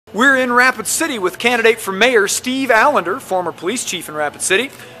We're in Rapid City with candidate for mayor Steve Allender, former police chief in Rapid City.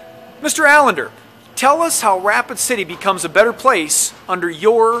 Mr. Allender, tell us how Rapid City becomes a better place under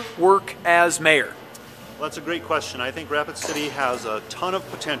your work as mayor. Well, that's a great question. I think Rapid City has a ton of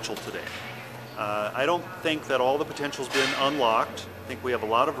potential today. I don't think that all the potential has been unlocked. I think we have a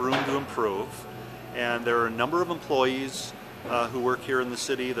lot of room to improve. And there are a number of employees who work here in the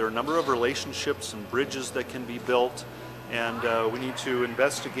city. There are a number of relationships and bridges that can be built. And we need to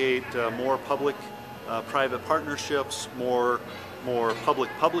investigate more public-private partnerships, more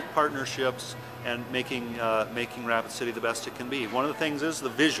public-public partnerships, and making Rapid City the best it can be. One of the things is the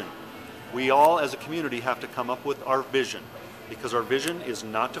vision. We all as a community have to come up with our vision, because our vision is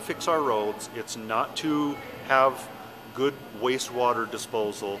not to fix our roads, it's not to have good wastewater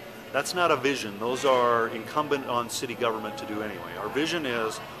disposal. That's not a vision. Those are incumbent on city government to do anyway. Our vision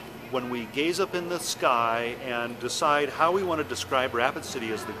is when we gaze up in the sky and decide how we want to describe Rapid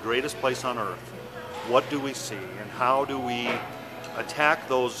City as the greatest place on earth, what do we see and how do we attack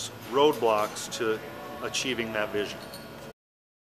those roadblocks to achieving that vision?